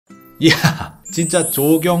이야, 진짜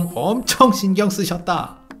조경 엄청 신경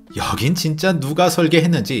쓰셨다. 여긴 진짜 누가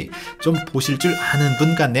설계했는지 좀 보실 줄 아는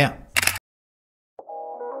분 같네요.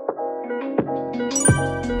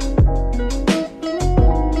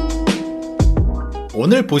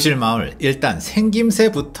 오늘 보실 마을, 일단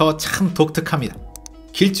생김새부터 참 독특합니다.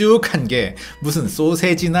 길쭉한 게 무슨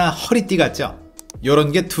소세지나 허리띠 같죠?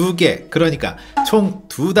 요런 게 2개, 그러니까 총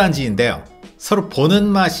 2단지인데요. 서로 보는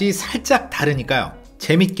맛이 살짝 다르니까요.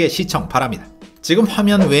 재밌게 시청 바랍니다. 지금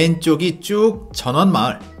화면 왼쪽이 쭉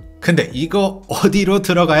전원마을. 근데 이거 어디로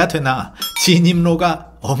들어가야 되나?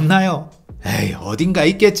 진입로가 없나요? 에이, 어딘가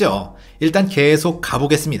있겠죠. 일단 계속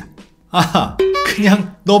가보겠습니다. 아하,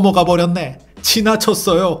 그냥 넘어가 버렸네.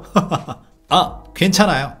 지나쳤어요. 아,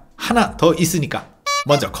 괜찮아요. 하나 더 있으니까.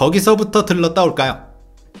 먼저 거기서부터 들렀다 올까요?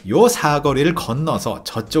 요 사거리를 건너서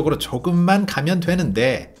저쪽으로 조금만 가면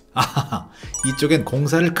되는데, 아하, 이쪽엔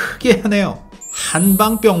공사를 크게 하네요.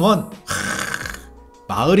 한방병원.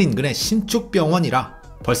 마을 인근의 신축병원이라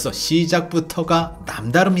벌써 시작부터가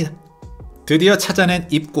남다릅니다. 드디어 찾아낸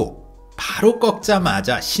입구. 바로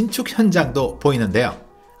꺾자마자 신축 현장도 보이는데요.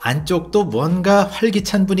 안쪽도 뭔가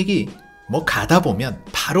활기찬 분위기. 뭐 가다 보면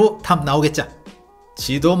바로 답 나오겠죠.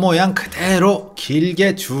 지도 모양 그대로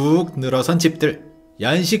길게 쭉 늘어선 집들.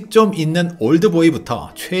 연식 좀 있는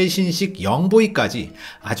올드보이부터 최신식 영보이까지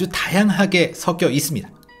아주 다양하게 섞여 있습니다.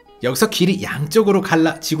 여기서 길이 양쪽으로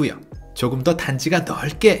갈라지고요. 조금 더 단지가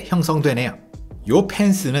넓게 형성되네요. 요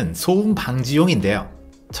펜스는 소음 방지용인데요.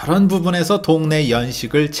 저런 부분에서 동네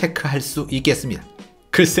연식을 체크할 수 있겠습니다.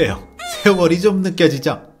 글쎄요, 세월이 좀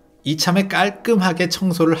느껴지죠? 이참에 깔끔하게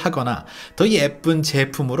청소를 하거나 더 예쁜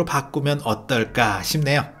제품으로 바꾸면 어떨까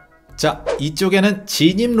싶네요. 자, 이쪽에는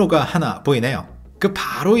진입로가 하나 보이네요. 그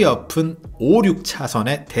바로 옆은 5,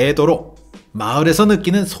 6차선의 대도로. 마을에서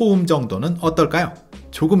느끼는 소음 정도는 어떨까요?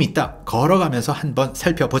 조금 이따 걸어가면서 한번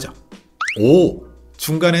살펴보죠. 오!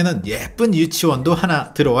 중간에는 예쁜 유치원도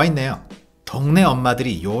하나 들어와 있네요. 동네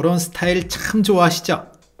엄마들이 요런 스타일 참 좋아하시죠?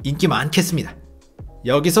 인기 많겠습니다.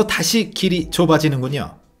 여기서 다시 길이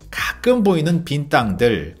좁아지는군요. 가끔 보이는 빈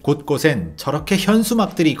땅들, 곳곳엔 저렇게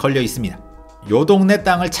현수막들이 걸려 있습니다. 요 동네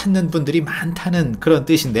땅을 찾는 분들이 많다는 그런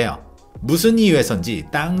뜻인데요. 무슨 이유에선지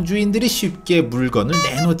땅 주인들이 쉽게 물건을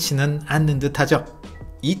내놓지는 않는 듯하죠.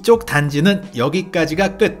 이쪽 단지는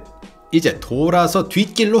여기까지가 끝. 이제 돌아서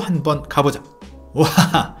뒷길로 한번 가보죠.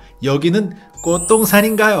 와, 여기는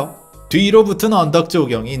꽃동산인가요? 뒤로 붙은 언덕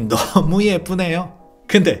조경이 너무 예쁘네요.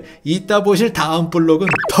 근데 이따 보실 다음 블록은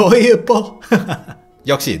더 예뻐.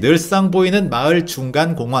 역시 늘상 보이는 마을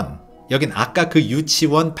중간 공원. 여긴 아까 그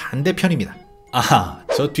유치원 반대편입니다. 아하,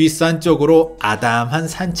 저 뒷산 쪽으로 아담한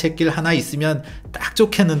산책길 하나 있으면 딱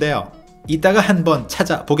좋겠는데요. 이따가 한번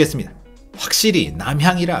찾아보겠습니다. 확실히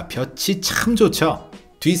남향이라 볕이 참 좋죠.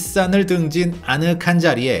 뒷산을 등진 아늑한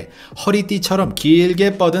자리에 허리띠처럼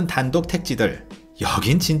길게 뻗은 단독 택지들.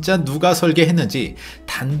 여긴 진짜 누가 설계했는지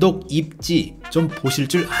단독 입지 좀 보실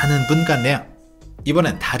줄 아는 분 같네요.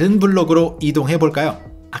 이번엔 다른 블록으로 이동해 볼까요?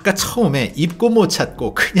 아까 처음에 입구 못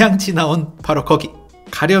찾고 그냥 지나온 바로 거기.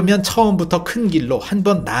 가려면 처음부터 큰 길로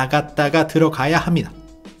한번 나갔다가 들어가야 합니다.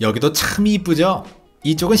 여기도 참 이쁘죠?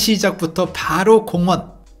 이쪽은 시작부터 바로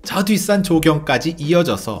공원. 저 뒷산 조경까지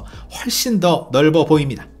이어져서 훨씬 더 넓어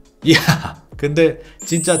보입니다. 이야, 근데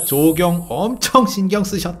진짜 조경 엄청 신경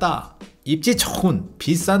쓰셨다. 입지 좋은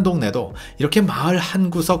비싼 동네도 이렇게 마을 한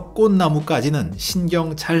구석 꽃나무까지는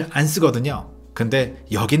신경 잘 안 쓰거든요. 근데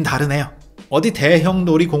여긴 다르네요. 어디 대형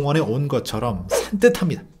놀이공원에 온 것처럼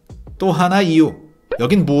산뜻합니다. 또 하나 이유,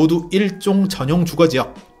 여긴 모두 일종 전용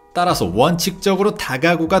주거지역. 따라서 원칙적으로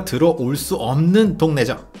다가구가 들어올 수 없는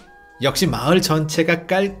동네죠. 역시 마을 전체가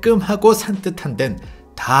깔끔하고 산뜻한 데는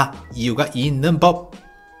다 이유가 있는 법.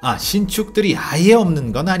 아, 신축들이 아예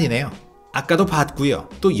없는 건 아니네요. 아까도 봤고요.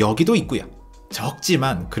 또 여기도 있고요.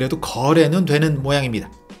 적지만 그래도 거래는 되는 모양입니다.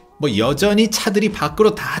 뭐 여전히 차들이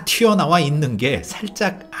밖으로 다 튀어나와 있는 게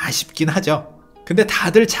살짝 아쉽긴 하죠. 근데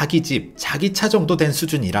다들 자기 집, 자기 차 정도 된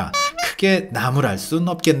수준이라 크게 나무랄 순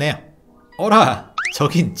없겠네요. 어라,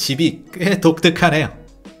 저긴 집이 꽤 독특하네요.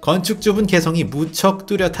 건축주분 개성이 무척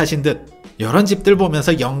뚜렷하신 듯. 이런 집들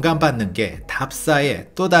보면서 영감 받는 게 답사의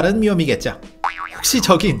또 다른 묘미겠죠. 혹시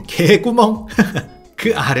저긴 개구멍?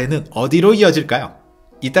 그 아래는 어디로 이어질까요?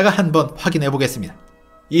 이따가 한번 확인해 보겠습니다.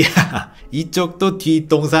 이야, 이쪽도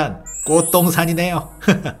뒷동산, 꽃동산이네요.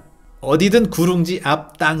 어디든 구릉지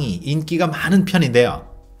앞 땅이 인기가 많은 편인데요.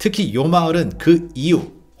 특히 요 마을은 그 이유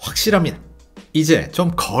확실합니다. 이제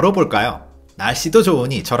좀 걸어볼까요? 날씨도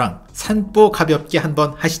좋으니 저랑 산보 가볍게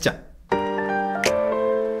한번 하시죠.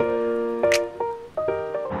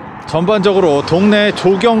 전반적으로 동네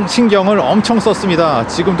조경 신경을 엄청 썼습니다.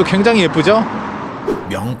 지금도 굉장히 예쁘죠?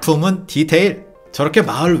 명품은 디테일. 저렇게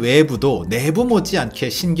마을 외부도 내부 못지않게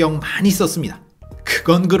신경 많이 썼습니다.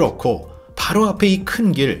 그건 그렇고 바로 앞에 이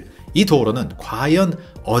큰 길, 이 도로는 과연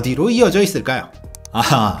어디로 이어져 있을까요?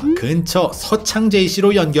 아하, 근처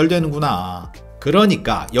서창제시로 연결되는구나.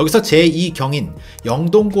 그러니까 여기서 제2경인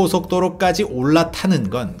영동고속도로까지 올라타는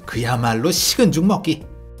건 그야말로 식은 죽 먹기.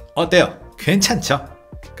 어때요? 괜찮죠?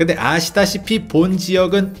 근데 아시다시피 본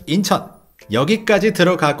지역은 인천. 여기까지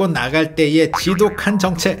들어가고 나갈 때의 지독한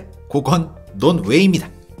정체, 그건 논웨이입니다.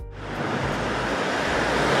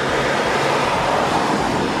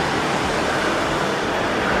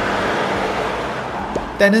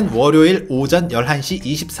 때는 월요일 오전 11시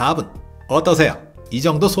 24분. 어떠세요? 이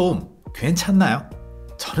정도 소음 괜찮나요?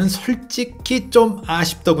 저는 솔직히 좀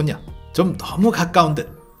아쉽더군요. 좀 너무 가까운 듯.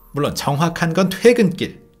 물론 정확한 건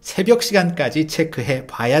퇴근길, 새벽 시간까지 체크해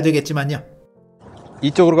봐야 되겠지만요.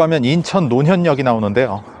 이쪽으로 가면 인천 논현역이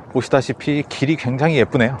나오는데요. 보시다시피 길이 굉장히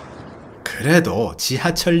예쁘네요. 그래도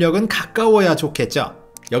지하철역은 가까워야 좋겠죠.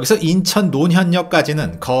 여기서 인천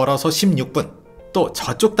논현역까지는 걸어서 16분. 또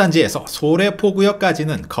저쪽 단지에서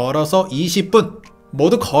소래포구역까지는 걸어서 20분.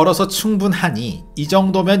 모두 걸어서 충분하니 이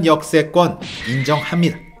정도면 역세권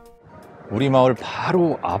인정합니다. 우리 마을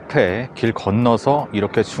바로 앞에 길 건너서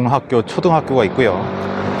이렇게 중학교, 초등학교가 있고요.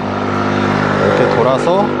 이렇게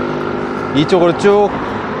돌아서 이쪽으로 쭉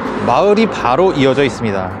마을이 바로 이어져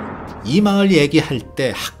있습니다. 이 마을 얘기할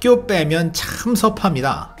때 학교 빼면 참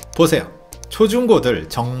섭합니다. 보세요. 초중고들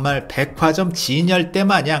정말 백화점 진열대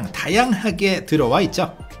마냥 다양하게 들어와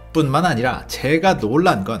있죠. 뿐만 아니라 제가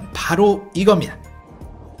놀란 건 바로 이겁니다.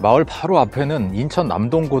 마을 바로 앞에는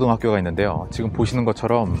인천남동고 고등학교가 있는데요. 지금 보시는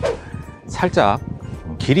것처럼 살짝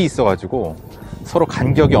길이 있어가지고 서로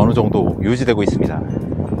간격이 어느 정도 유지되고 있습니다.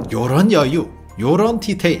 요런 여유, 요런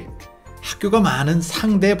디테일. 학교가 많은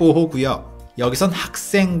상대보호구역. 여기선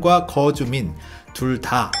학생과 거주민 둘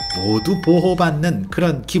다 모두 보호받는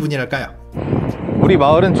그런 기분이랄까요. 우리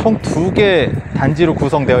마을은 총 2개 단지로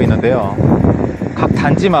구성되어 있는데요. 각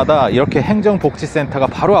단지마다 이렇게 행정복지센터가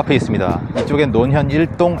바로 앞에 있습니다. 이쪽엔 논현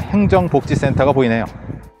 1동 행정복지센터가 보이네요.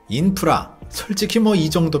 인프라, 솔직히 뭐 이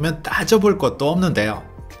정도면 따져볼 것도 없는데요.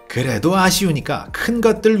 그래도 아쉬우니까 큰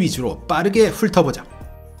것들 위주로 빠르게 훑어보자.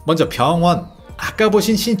 먼저 병원. 아까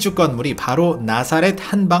보신 신축 건물이 바로 나사렛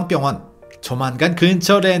한방병원. 조만간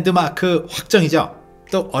근처 랜드마크 확정이죠.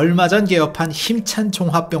 또 얼마 전 개업한 힘찬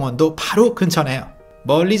종합병원도 바로 근처네요.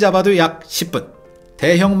 멀리 잡아도 약 10분.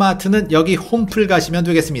 대형 마트는 여기 홈플 가시면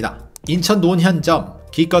되겠습니다. 인천 논현점,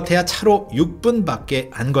 기껏해야 차로 6분밖에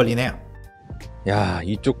안 걸리네요. 야,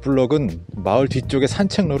 이쪽 블럭은 마을 뒤쪽에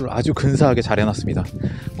산책로를 아주 근사하게 잘 해놨습니다.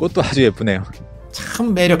 꽃도 아주 예쁘네요.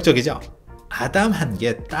 참 매력적이죠? 아담한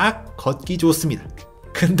게 딱 걷기 좋습니다.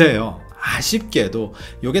 근데요, 아쉽게도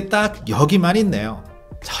요게 딱 여기만 있네요.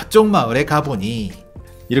 저쪽 마을에 가보니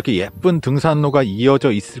이렇게 예쁜 등산로가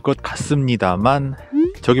이어져 있을 것 같습니다만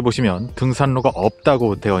저기 보시면 등산로가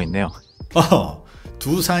없다고 되어 있네요.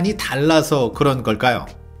 두 산이 달라서 그런 걸까요?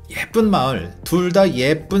 예쁜 마을, 둘 다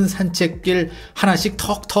예쁜 산책길 하나씩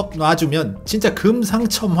턱턱 놔주면 진짜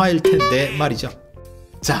금상첨화일 텐데 말이죠.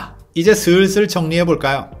 자, 이제 슬슬 정리해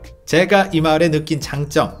볼까요? 제가 이 마을에 느낀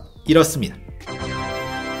장점 이렇습니다.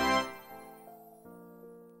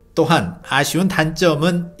 또한 아쉬운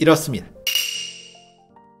단점은 이렇습니다.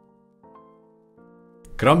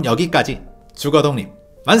 그럼 여기까지. 주거독립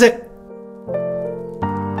만세!